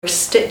We're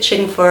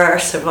stitching for our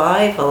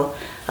survival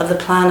of the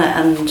planet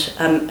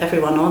and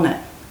everyone on it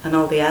and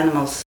all the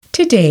animals.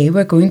 Today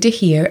we're going to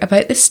hear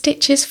about the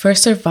Stitches for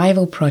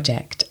Survival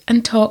project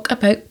and talk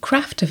about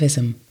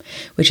craftivism,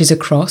 which is a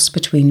cross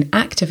between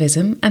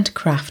activism and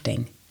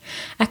crafting,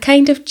 a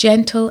kind of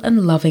gentle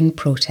and loving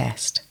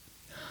protest.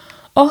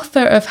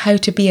 Author of How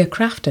to Be a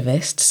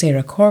Craftivist,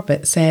 Sarah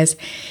Corbett, says,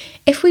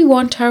 "If we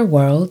want our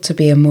world to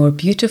be a more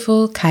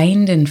beautiful,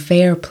 kind and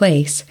fair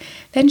place,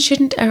 then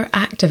shouldn't our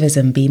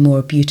activism be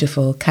more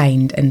beautiful,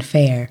 kind and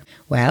fair?"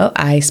 Well,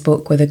 I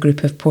spoke with a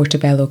group of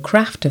Portobello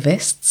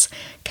craftivists,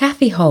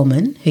 Kathy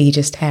Hallman, who you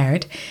just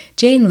heard,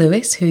 Jane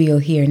Lewis, who you'll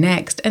hear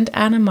next, and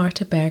Anna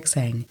Marta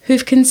Bergseng,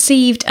 who've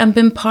conceived and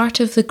been part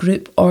of the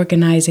group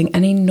organising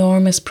an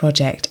enormous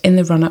project in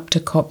the run-up to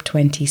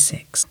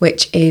COP26,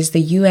 which is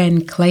the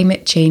UN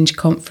Climate Change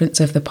Conference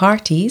of the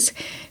Parties,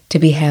 to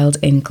be held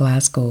in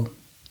Glasgow.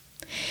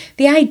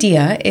 The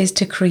idea is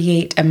to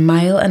create a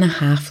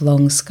 1.5 mile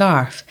long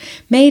scarf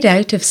made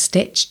out of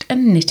stitched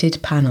and knitted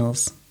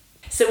panels.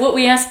 So what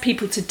we asked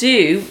people to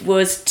do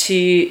was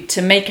to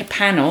make a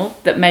panel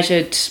that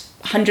measured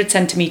 100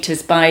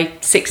 centimetres by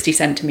 60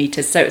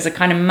 centimetres. So it was a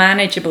kind of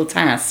manageable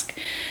task.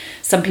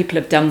 Some people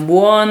have done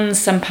one,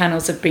 some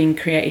panels have been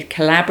created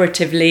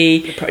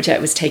collaboratively. The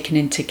project was taken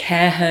into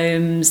care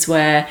homes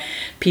where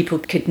people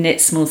could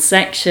knit small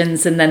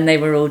sections and then they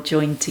were all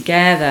joined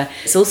together.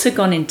 It's also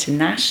gone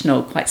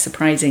international, quite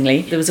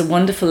surprisingly. There was a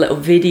wonderful little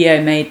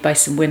video made by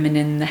some women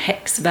in the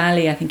Hex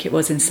Valley, I think it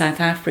was in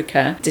South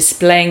Africa,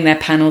 displaying their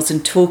panels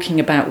and talking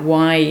about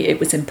why it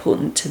was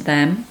important to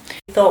them.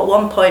 We thought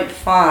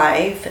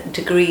 1.5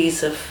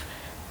 degrees of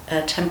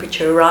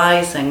temperature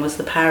rising was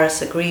the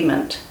Paris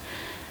Agreement.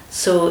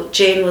 So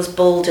Jane was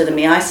bolder than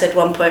me. I said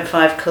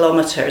 1.5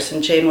 kilometres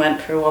and Jane went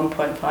for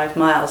 1.5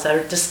 miles.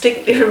 I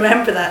distinctly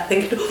remember that,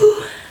 thinking,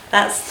 oh,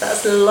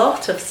 that's a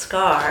lot of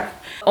scarf.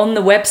 On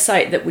the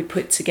website that we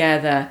put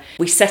together,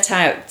 we set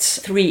out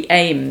 3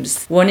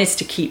 aims. One is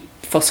to keep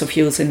fossil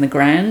fuels in the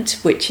ground,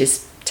 which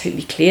is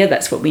totally clear.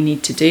 That's what we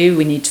need to do.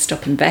 We need to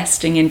stop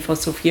investing in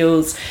fossil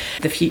fuels.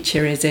 The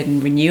future is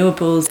in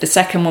renewables. The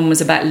second one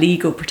was about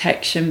legal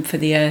protection for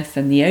the earth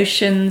and the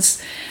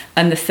oceans.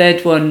 And the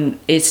third one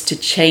is to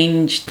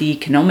change the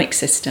economic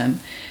system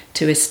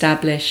to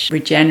establish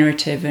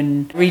regenerative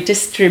and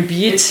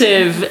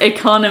redistributive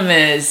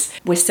economies.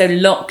 We're so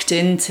locked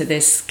into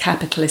this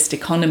capitalist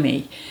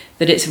economy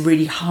that it's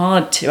really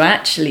hard to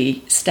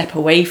actually step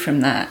away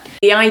from that.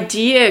 The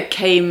idea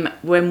came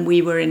when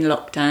we were in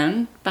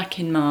lockdown back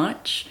in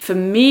March. For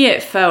me,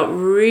 it felt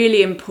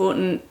really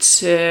important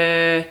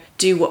to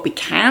do what we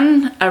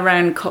can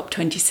around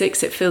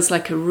COP26. It feels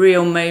like a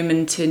real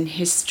moment in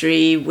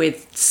history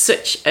with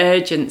such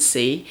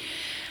urgency.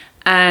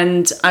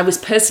 And I was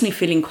personally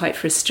feeling quite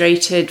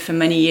frustrated. For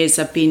many years,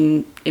 I've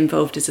been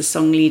involved as a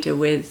song leader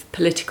with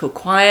political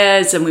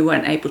choirs, and we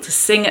weren't able to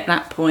sing at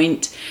that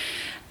point.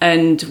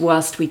 And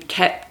whilst we'd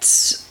kept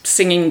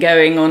singing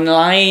going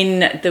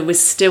online, there was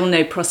still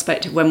no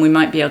prospect of when we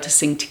might be able to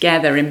sing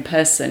together in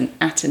person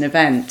at an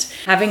event.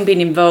 Having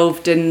been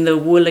involved in the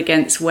Wool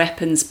Against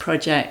Weapons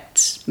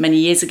project many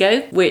years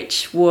ago,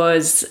 which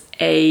was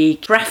a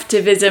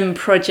craftivism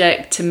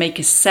project to make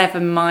a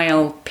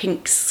 7-mile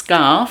pink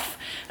scarf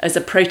as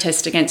a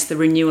protest against the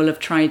renewal of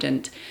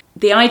Trident.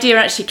 The idea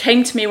actually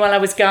came to me while I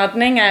was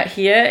gardening out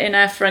here in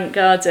our front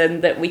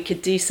garden that we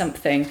could do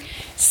something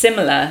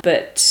similar,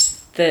 but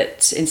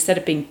that instead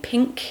of being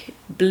pink,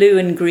 blue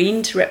and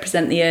green to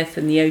represent the earth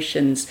and the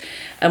oceans,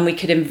 and we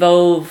could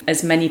involve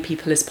as many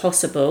people as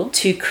possible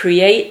to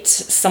create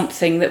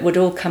something that would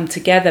all come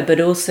together, but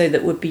also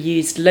that would be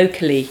used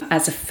locally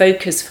as a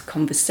focus for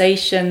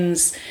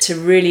conversations, to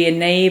really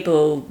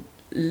enable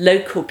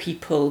local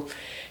people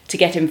to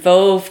get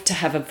involved, to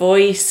have a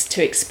voice,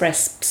 to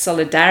express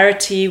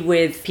solidarity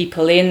with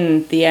people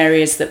in the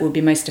areas that will be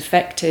most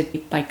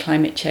affected by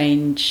climate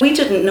change. We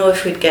didn't know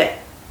if we'd get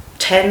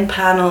 10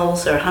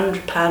 panels or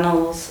 100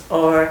 panels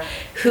or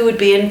who would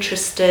be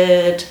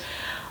interested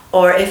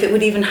or if it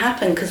would even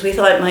happen, because we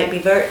thought it might be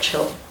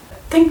virtual.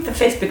 I think the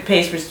Facebook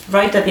page was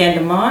right at the end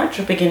of March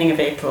or beginning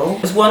of April.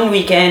 It was one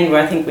weekend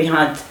where I think we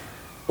had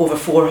over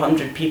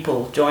 400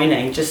 people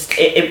joining.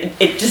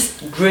 It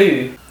just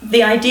grew.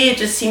 The idea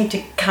just seemed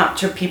to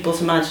capture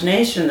people's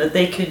imagination, that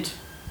they could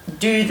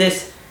do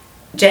this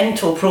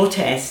gentle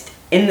protest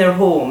in their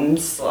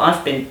homes. Well,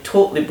 I've been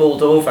totally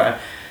bowled over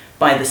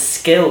by the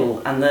skill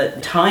and the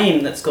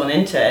time that's gone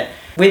into it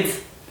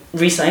with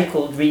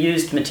recycled,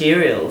 reused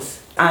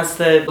materials. As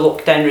the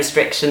lockdown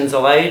restrictions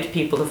allowed,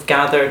 people have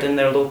gathered in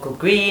their local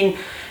green,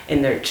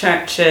 in their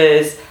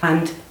churches,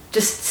 and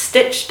just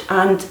stitched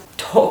and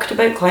talked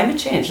about climate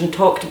change and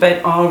talked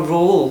about our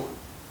role,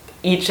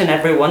 each and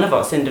every one of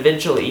us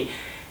individually,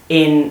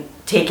 in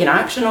taking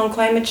action on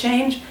climate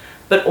change,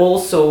 but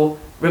also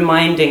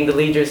reminding the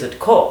leaders at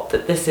COP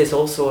that this is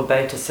also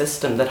about a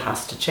system that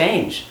has to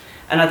change.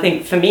 And I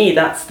think for me,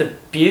 that's the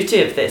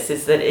beauty of this,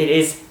 is that it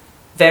is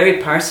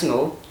very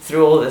personal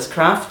through all this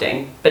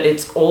crafting, but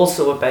it's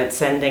also about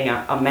sending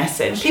a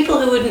message. People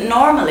who wouldn't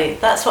normally,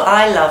 that's what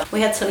I love.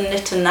 We had some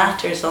knit and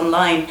natters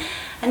online,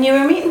 and you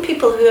were meeting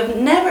people who have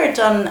never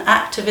done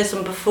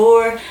activism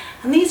before,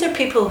 and these are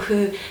people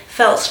who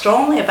felt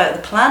strongly about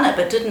the planet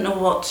but didn't know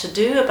what to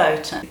do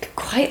about it.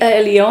 Quite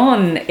early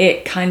on,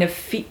 it kind of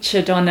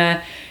featured on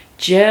a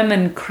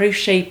German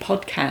crochet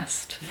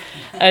podcast.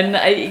 And,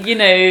 I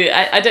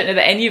don't know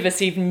that any of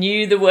us even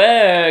knew there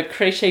were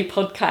crochet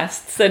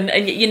podcasts. And,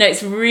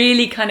 it's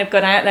really kind of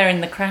got out there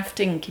in the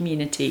crafting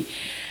community.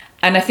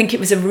 And I think it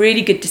was a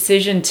really good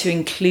decision to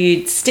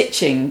include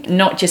stitching,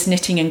 not just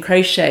knitting and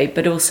crochet,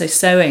 but also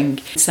sewing.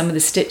 Some of the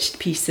stitched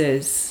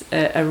pieces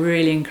are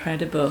really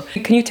incredible.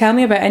 Can you tell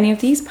me about any of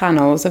these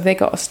panels? Have they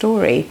got a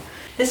story?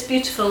 There's a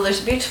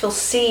beautiful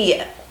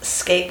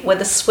seascape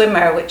with a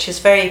swimmer, which is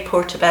very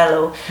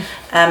Portobello,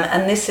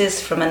 and this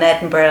is from an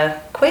Edinburgh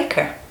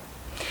Quaker.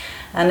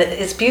 And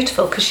it's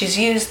beautiful because she's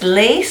used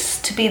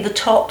lace to be the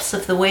tops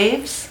of the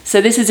waves.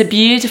 So this is a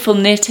beautiful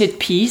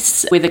knitted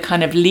piece with a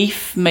kind of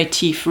leaf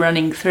motif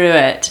running through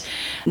it,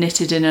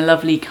 knitted in a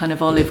lovely kind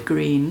of olive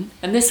green.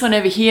 And this one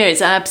over here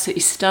is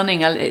absolutely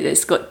stunning.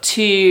 It's got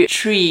 2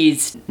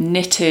 trees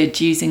knitted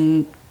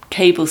using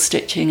cable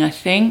stitching, I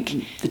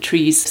think. The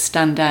trees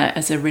stand out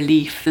as a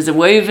relief. There's a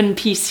woven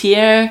piece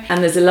here,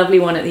 and there's a lovely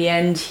one at the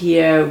end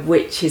here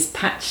which is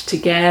patched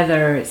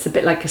together. It's a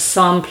bit like a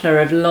sampler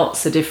of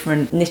lots of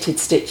different knitted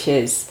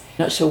stitches.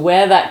 Not sure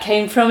where that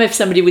came from, if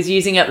somebody was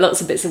using up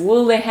lots of bits of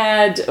wool they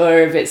had, or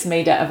if it's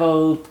made out of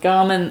old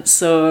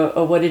garments, or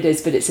what it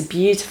is, but it's a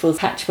beautiful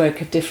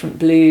patchwork of different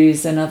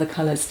blues and other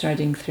colours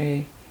threading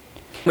through.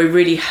 We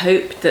really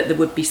hoped that there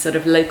would be sort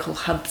of local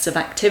hubs of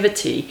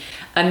activity,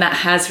 and that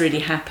has really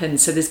happened.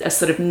 So there's a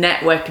sort of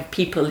network of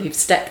people who've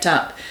stepped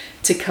up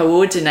to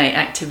coordinate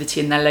activity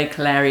in their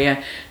local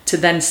area to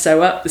then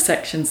sew up the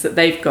sections that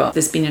they've got.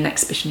 There's been an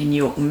exhibition in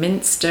York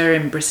Minster,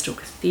 in Bristol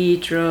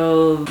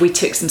Cathedral. We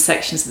took some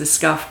sections of the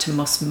scarf to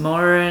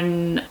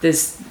Mossmoran.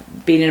 There's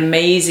been an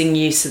amazing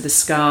use of the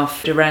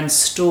scarf around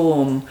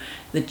Storm,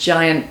 the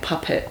giant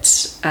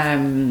puppet,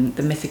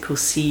 the mythical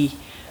sea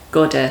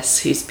goddess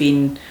who's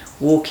been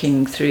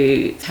walking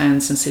through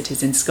towns and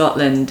cities in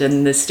Scotland,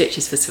 and the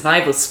Stitches for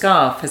Survival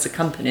scarf has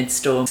accompanied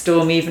Storm.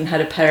 Storm even had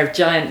a pair of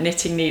giant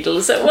knitting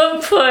needles at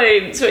one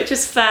point, which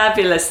is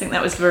fabulous. I think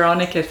that was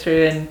Veronica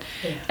through in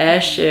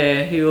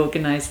Ayrshire who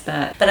organised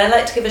that. But I'd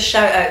like to give a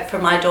shout out for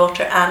my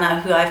daughter Anna,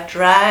 who I've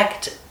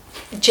dragged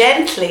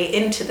gently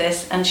into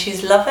this, and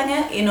she's loving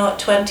it. At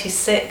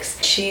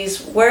 26,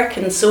 she's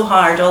working so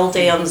hard all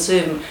day on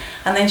Zoom,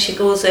 and then she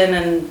goes in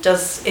and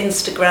does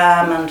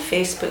Instagram and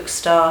Facebook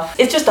stuff.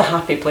 It's just a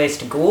happy place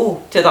to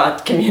go, to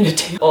that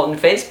community on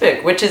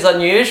Facebook, which is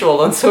unusual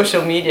on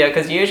social media,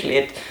 because usually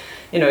it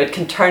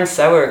can turn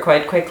sour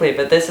quite quickly,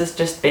 but this has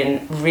just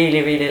been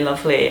really, really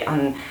lovely,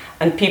 and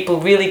people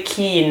really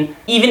keen,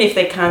 even if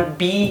they can't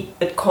be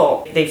at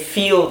COP, they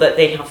feel that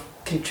they have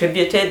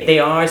contributed. They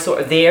are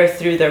sort of there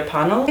through their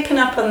panel. Picking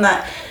up on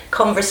that,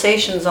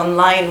 conversations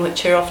online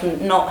which are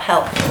often not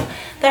helpful.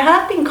 There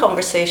have been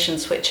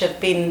conversations which have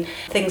been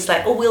things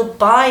like, we'll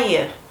buy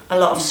you a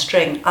lot of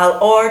string,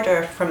 I'll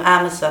order from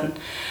Amazon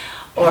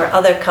or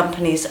other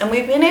companies, and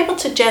we've been able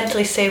to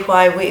gently say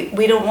why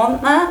we don't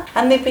want that,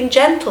 and they've been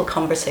gentle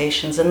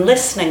conversations and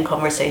listening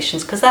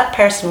conversations, because that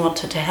person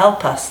wanted to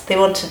help us. They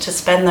wanted to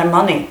spend their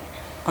money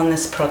on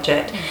this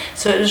project.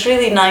 So it was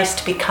really nice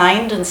to be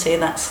kind and say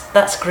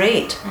that's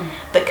great,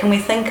 but can we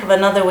think of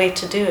another way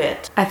to do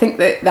it? I think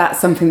that's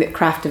something that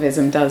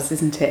craftivism does,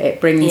 isn't it? It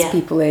brings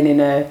people in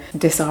a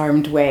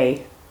disarmed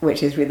way,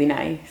 which is really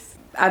nice.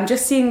 I'm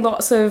just seeing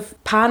lots of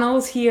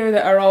panels here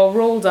that are all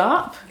rolled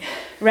up,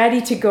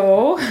 ready to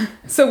go.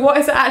 So what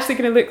is it actually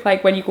going to look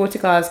like when you go to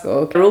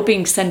Glasgow? They're all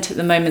being sent at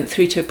the moment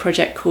through to a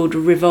project called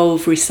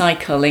Revolve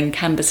Recycle in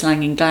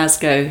Cambuslang in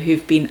Glasgow,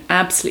 who've been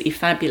absolutely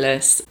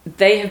fabulous.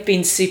 They have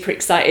been super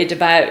excited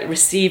about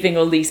receiving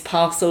all these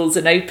parcels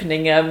and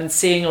opening them and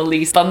seeing all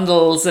these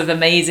bundles of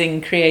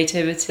amazing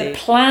creativity. The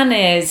plan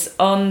is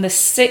on the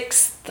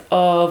 6th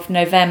of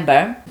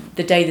November,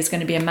 the day there's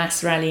going to be a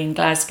mass rally in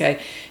Glasgow,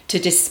 to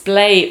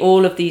display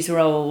all of these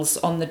rolls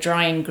on the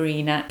drying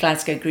green at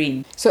Glasgow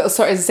Green. So it'll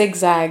sort of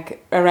zigzag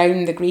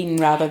around the green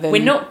rather than...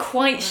 We're not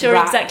quite sure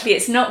exactly.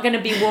 It's not going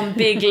to be one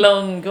big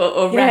long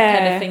or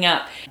wrap anything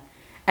up.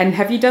 And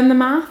have you done the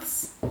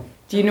maths?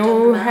 Do you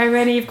know how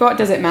many you've got?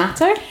 Does it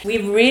matter? We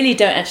really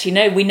don't actually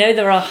know. We know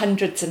there are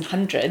hundreds and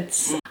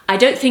hundreds. I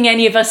don't think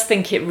any of us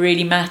think it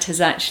really matters,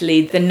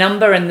 actually. The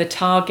number and the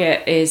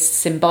target is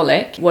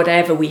symbolic.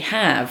 Whatever we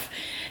have,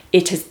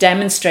 it has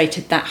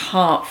demonstrated that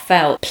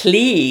heartfelt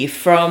plea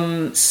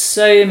from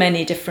so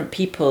many different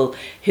people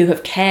who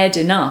have cared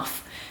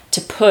enough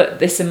to put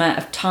this amount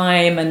of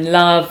time and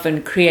love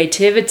and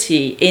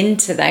creativity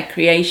into their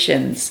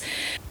creations.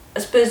 I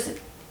suppose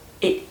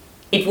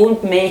it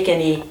won't make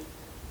any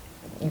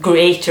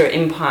greater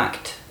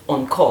impact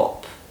on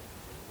COP,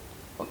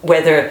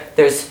 whether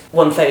there's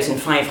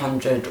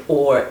 1,500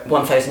 or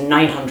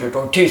 1,900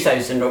 or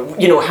 2,000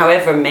 or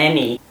however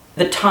many.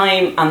 the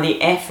time and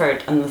the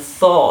effort and the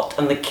thought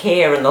and the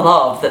care and the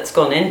love that's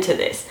gone into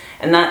this.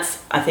 And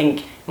that's, I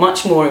think,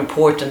 much more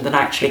important than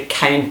actually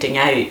counting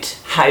out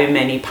how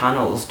many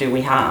panels do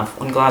we have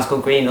on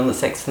Glasgow Green on the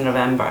 6th of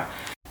November.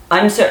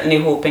 I'm certainly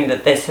hoping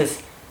that this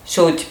has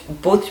showed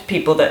both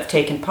people that have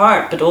taken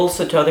part, but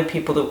also to other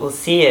people that will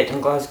see it on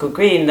Glasgow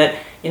Green, that,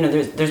 you know,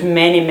 there's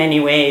many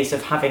ways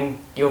of having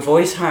your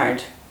voice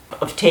heard,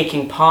 of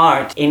taking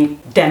part in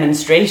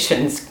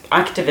demonstrations,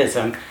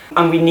 activism,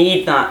 and we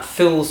need that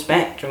full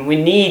spectrum.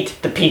 We need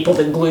the people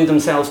that glue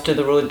themselves to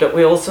the road, but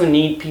we also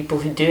need people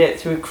who do it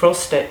through cross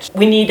stitch.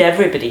 We need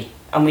everybody,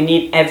 and we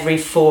need every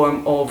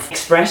form of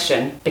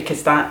expression,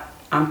 because that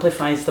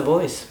amplifies the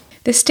voice.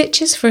 The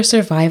Stitches for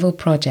Survival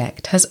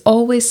project has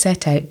always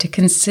set out to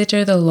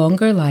consider the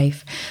longer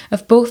life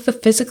of both the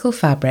physical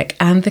fabric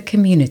and the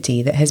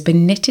community that has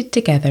been knitted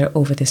together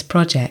over this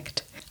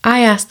project.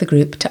 I asked the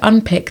group to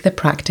unpick the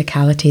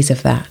practicalities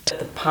of that.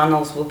 The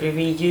panels will be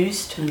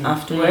reused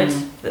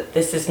afterwards.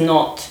 This is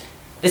not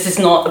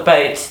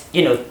about,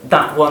 you know,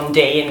 that one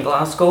day in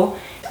Glasgow.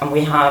 And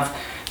we have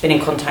been in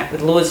contact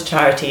with loads of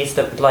charities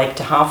that would like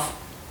to have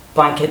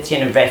blankets, you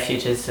know,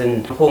 refuges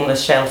and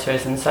homeless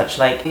shelters and such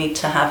like. We need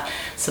to have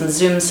some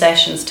Zoom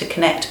sessions to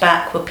connect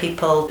back with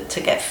people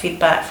to get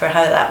feedback for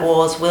how that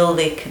was. Will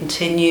they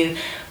continue?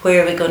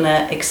 Where are we going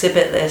to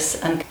exhibit this?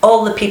 And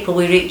all the people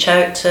we reach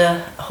out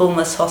to,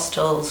 homeless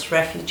hostels,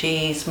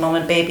 refugees, mum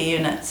and baby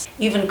units,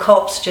 even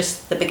COP's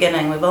just the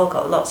beginning. We've all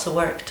got lots of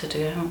work to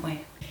do, haven't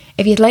we?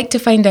 If you'd like to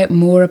find out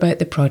more about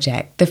the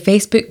project, the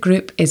Facebook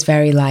group is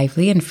very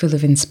lively and full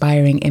of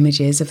inspiring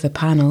images of the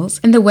panels,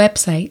 and the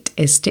website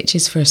is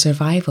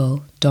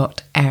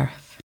stitchesforsurvival.earth.